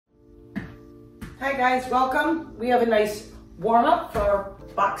Hi guys, welcome. We have a nice warm up for our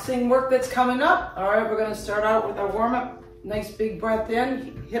boxing work that's coming up. All right, we're gonna start out with our warm up. Nice big breath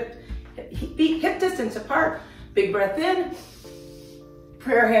in, feet hip distance apart. Big breath in,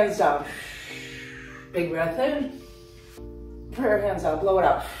 prayer hands down. Big breath in, prayer hands out, blow it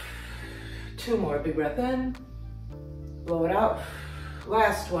out. Two more, big breath in, blow it out.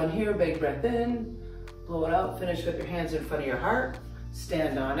 Last one here, big breath in, blow it out. Finish with your hands in front of your heart.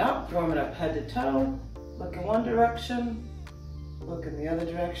 Stand on up, warm it up head to toe. Look in one direction, look in the other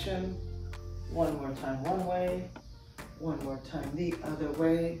direction. One more time one way, one more time the other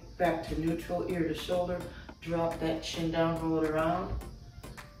way. Back to neutral, ear to shoulder. Drop that chin down, roll it around.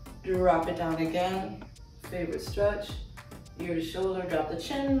 Drop it down again. Favorite stretch, ear to shoulder, drop the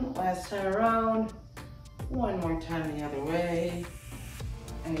chin. Last time around. One more time the other way.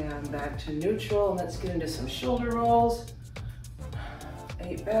 And back to neutral. Let's get into some shoulder rolls.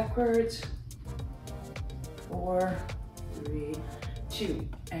 8 backwards, 4, 3, 2,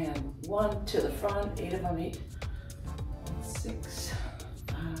 and 1 to the front, 8 of them, 8, 6,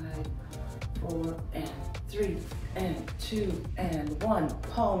 5, 4, and 3, and 2, and 1.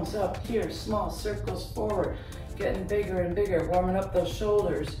 Palms up here, small circles forward, getting bigger and bigger, warming up those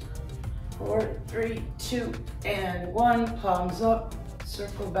shoulders. 4, 3, 2, and 1, palms up,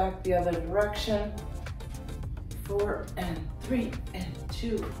 circle back the other direction. 4, and 3, and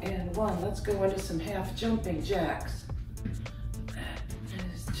 2, and 1. Let's go into some half jumping jacks. That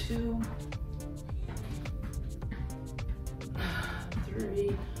is 2,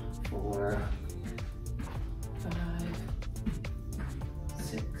 3, 4, 5,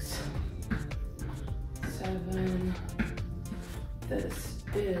 6, 7. This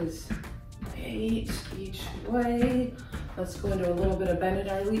is 8 each way. Let's go into a little bit of bend in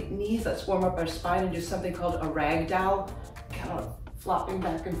our knees. Let's warm up our spine and do something called a ragdoll. Kind of flopping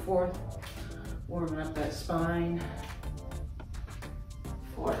back and forth. Warming up that spine.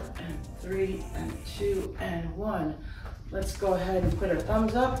 4, and 3, and 2, and 1. Let's go ahead and put our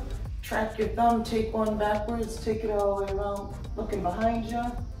thumbs up. Track your thumb, take one backwards, take it all the way around, looking behind you.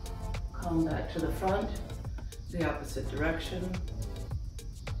 Come back to the front, the opposite direction.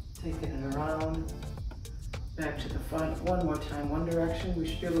 Taking it around. Back to the front, one more time, one direction. We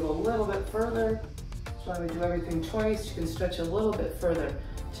should be able to go a little bit further. That's why we do everything twice. You can stretch a little bit further.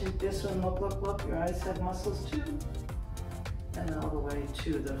 Take this one, look, look, look. Your eyes have muscles too. And all the way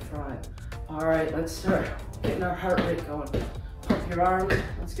to the front. All right, let's start getting our heart rate going. Pump your arms,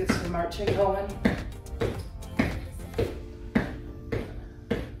 let's get some marching going.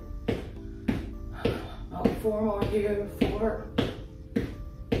 About 4 more here, 4,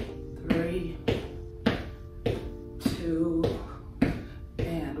 3, 2,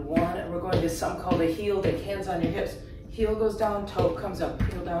 and 1. And we're going to something called a heel dig, hands on your hips. Heel goes down, toe comes up,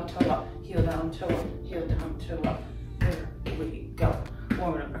 heel down, toe up, heel down, toe up, heel down, toe up. There we go.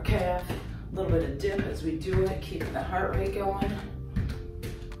 Warming up our calf, a little bit of dip as we do it, keeping the heart rate going.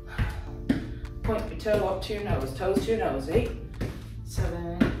 Point your toe up to your nose, toes to your nose. 8,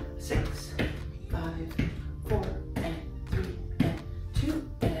 7, 6, 5, 4, and 3, and 2,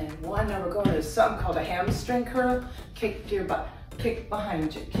 and 1. Now we're going to something called a hamstring curl. Kick to your butt, kick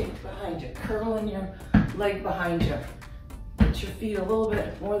behind you, curling your leg behind you. Put your feet a little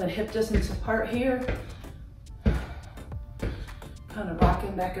bit more than hip distance apart here. Kind of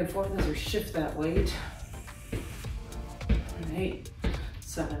rocking back and forth as we shift that weight. 8,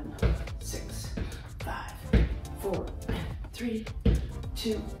 7, 6, 5, 4, 3,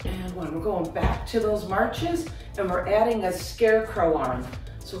 2, and 1. We're going back to those marches and we're adding a scarecrow arm.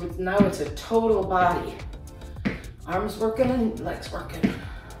 So now it's a total body. Arms working and legs working.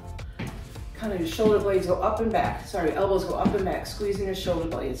 Kind of your shoulder blades go up and back. Sorry, elbows go up and back, squeezing your shoulder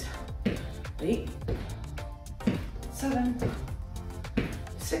blades. 8, 7,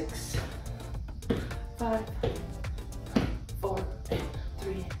 6, 5, 4,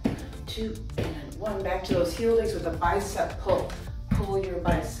 3, 2, and 1. Back to those heel digs with a bicep pull. Pull your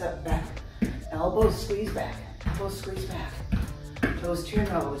bicep back. Elbows squeeze back. Elbows squeeze back. Toes to your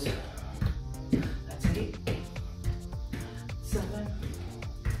nose. That's 8, 7,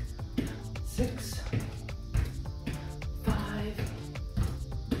 6, 5,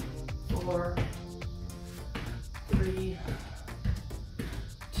 4, 3,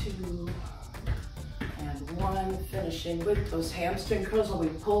 2, and 1. Finishing with those hamstring curls while we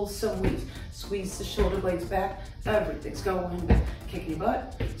pull some weight. Squeeze the shoulder blades back. Everything's going back. Kick your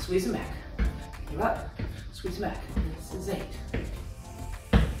butt, squeeze them back. Kick your butt, squeeze them back. This is 8,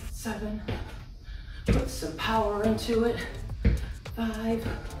 7, put some power into it. 5,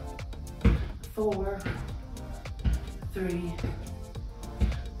 4, 3,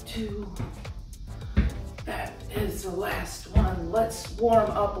 2, is the last one. Let's warm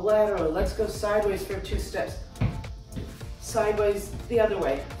up lateral. Let's go sideways for 2 steps. Sideways the other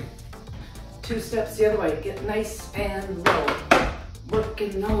way. 2 steps the other way. Get nice and low.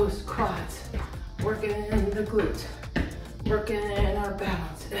 Working those quads. Working in the glutes. Working in our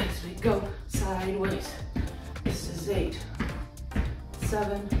balance as we go sideways. This is 8,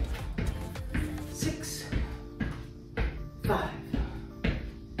 7, 6, 5,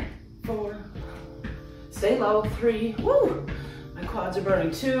 4, stay low, 3, woo, my quads are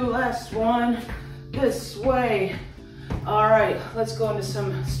burning, 2, last one, this way. All right, let's go into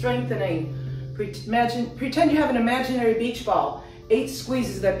some strengthening. Pretend you have an imaginary beach ball. 8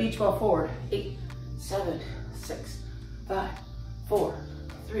 squeezes of that beach ball forward. 8, 7, 6, 5, 4,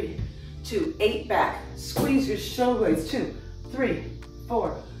 3, 2, 8 back. Squeeze your shoulder blades, 2, 3,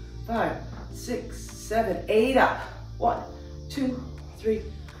 4, 5, 6, 7, 8 up. 1, 2, 3,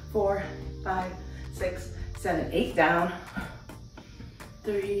 4, 5, 6, 7, 8 down.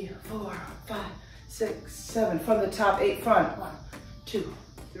 3, 4, 5, 6, 7. From the top, 8 front. 1, 2,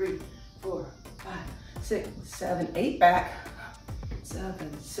 3, 4, 5, 6, 7, 8 back.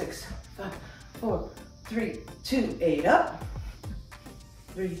 7, 6, 5, 4, 3, 2, 8 up.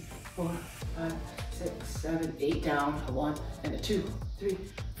 3, 4, 5, 6, 7, 8 down. A 1 and a 2, 3,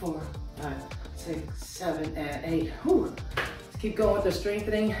 4, 5, 6, 7, and 8. Whew. Let's keep going with the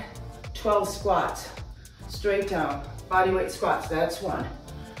strengthening. 12 squats. Straight down. Body weight squats. That's 1.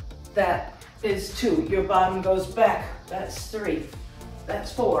 That is 2. Your bottom goes back. That's 3.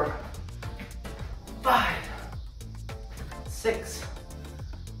 That's 4. 5, 6,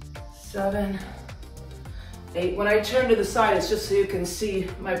 7, 8. When I turn to the side, it's just so you can see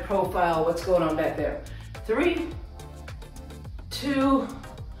my profile, what's going on back there. 3, 2,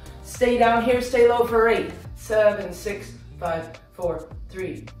 stay down here, stay low for 8, 7, 6, 5, 4,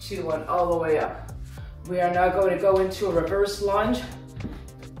 3, 2, 1, all the way up. We are now going to go into a reverse lunge.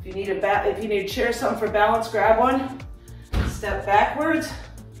 If you need a chair, something for balance, grab one. Step backwards,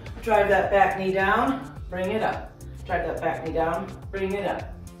 drive that back knee down, bring it up. Drive that back knee down, bring it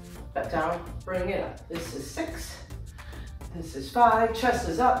up. Back down, bring it up. This is 6. This is 5. Chest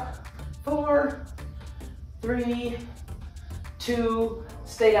is up. 4, 3, 2.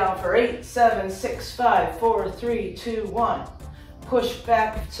 Stay down for 8, 7, 6, 5, 4, 3, 2, 1. Push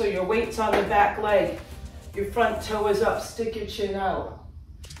back so your weight's on the back leg. Your front toe is up. Stick your chin out.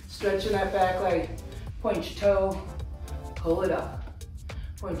 Stretching that back leg. Point your toe. Pull it up.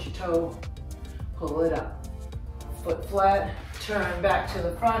 Point your toe. Pull it up. Foot flat. Turn back to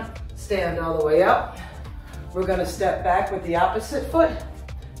the front. Stand all the way up. We're going to step back with the opposite foot.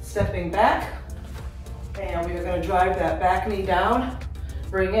 Stepping back. And we are going to drive that back knee down.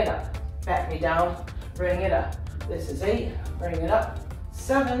 Bring it up. Back knee down. Bring it up. This is 8. Bring it up.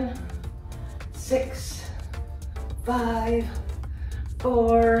 7, 6, 5,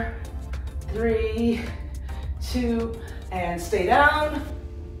 4, 3, 2, and stay down.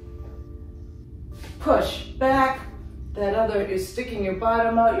 Push back. That other is sticking your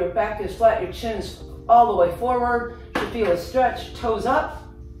bottom out, your back is flat, your chin is all the way forward. You feel a stretch, toes up,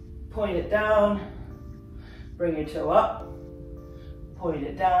 point it down, bring your toe up, point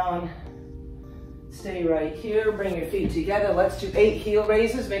it down, stay right here, bring your feet together. Let's do 8 heel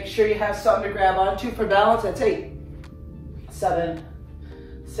raises. Make sure you have something to grab onto for balance. That's 8, 7,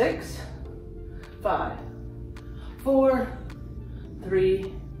 6, 5, 4,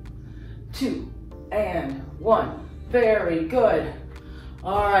 3, 2, and 1. Very good.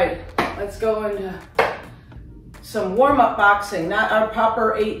 All right, let's go into some warm-up boxing. Not our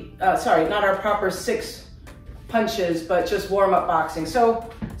proper not our proper 6 punches, but just warm-up boxing. So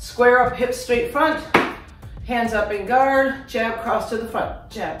square up, hips straight front, hands up in guard, jab, cross to the front,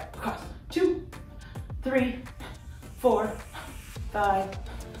 jab, cross. 2, 3, 4, 5,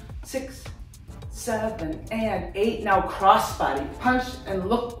 6, 7, and 8. Now cross body, punch and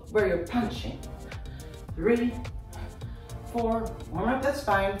look where you're punching. 3, 4, warm up that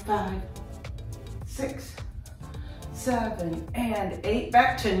spine, 5, 6, 7, and 8.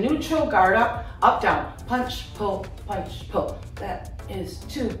 Back to neutral, guard up, up, down, punch, pull, punch, pull. That is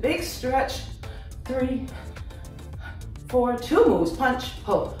 2, big stretch. 3, 4, 2 moves, punch,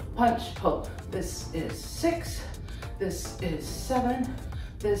 pull, punch, pull. This is 6, this is 7,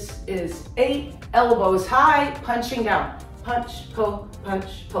 this is 8. Elbows high, punching down, punch, pull,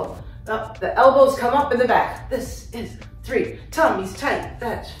 pull. Up, the elbows come up in the back. This is 3, tummy's tight,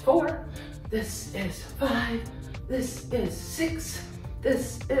 that's 4, this is 5, this is 6,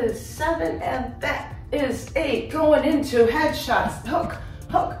 this is 7, and that is 8. Going into headshots, hook,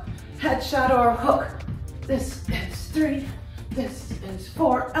 hook, headshot or hook. This is 3, this is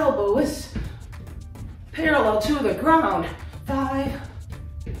 4, elbow is parallel to the ground. 5,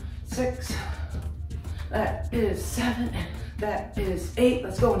 6, that is 7, that is 8.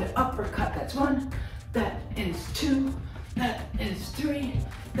 Let's go into uppercut. That's 1, that is 2, that is 3,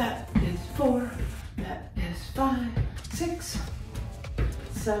 that is 4, that is 5, 6,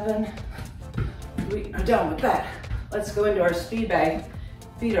 7. We are done with that. Let's go into our speed bag.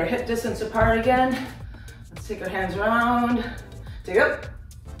 Feet are hip distance apart again. Let's take our hands around. Take it up,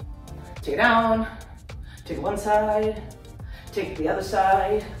 take it down, take it one side, take it the other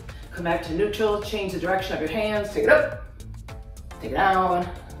side. Come back to neutral, change the direction of your hands. Take it up, take it down,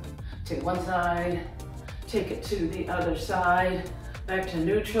 take it one side, take it to the other side. Back to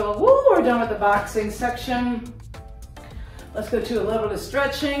neutral. Woo, we're done with the boxing section. Let's go to a little bit of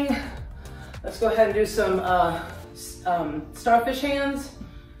stretching. Let's go ahead and do some starfish hands.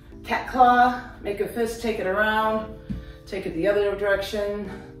 Cat claw, make a fist, take it around, take it the other direction.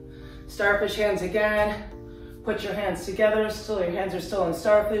 Starfish hands again. Put your hands together, still your hands are still in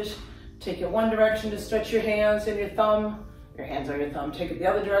starfish. Take it one direction to stretch your hands and your thumb. Your hands are your thumb. Take it the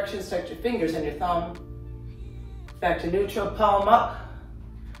other direction, stretch your fingers and your thumb. Back to neutral, palm up.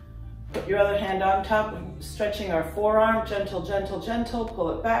 Put your other hand on top, stretching our forearm. Gentle, gentle, gentle,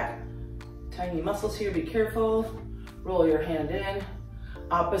 pull it back. Tiny muscles here, be careful. Roll your hand in.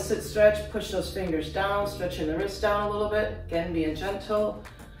 Opposite stretch, push those fingers down, stretching the wrist down a little bit. Again, being gentle.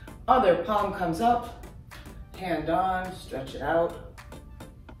 Other palm comes up. Hand on, stretch it out.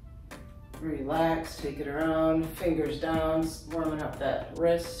 Relax, take it around, fingers down, warming up that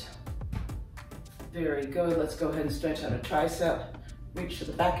wrist. Very good. Let's go ahead and stretch out a tricep. Reach to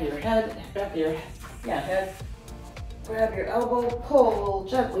the back of your head, head. Grab your elbow, pull,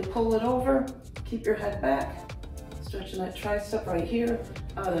 gently pull it over. Keep your head back. Stretching that tricep right here.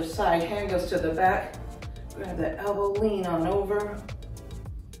 Other side, hand goes to the back. Grab that elbow, lean on over.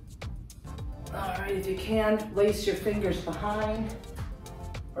 All right, if you can, lace your fingers behind.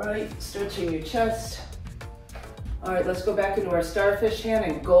 Right, stretching your chest. All right, let's go back into our starfish hand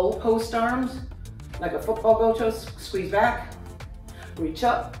and goal post arms. Like a football goal, squeeze back. Reach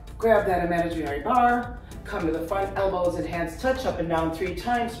up, grab that imaginary bar. Come to the front, elbows and hands touch, up and down 3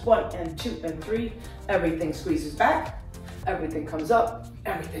 times. 1 and 2 and 3. Everything squeezes back. Everything comes up.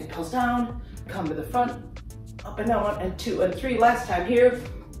 Everything pulls down. Come to the front, up and down. 1 and 2 and 3. Last time here.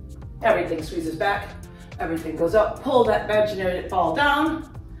 Everything squeezes back. Everything goes up. Pull that imaginary bar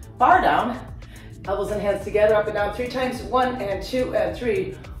down. Elbows and hands together, up and down 3 times. 1 and 2 and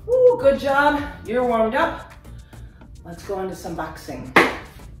 3. Woo, good job. You're warmed up. Let's go into some boxing.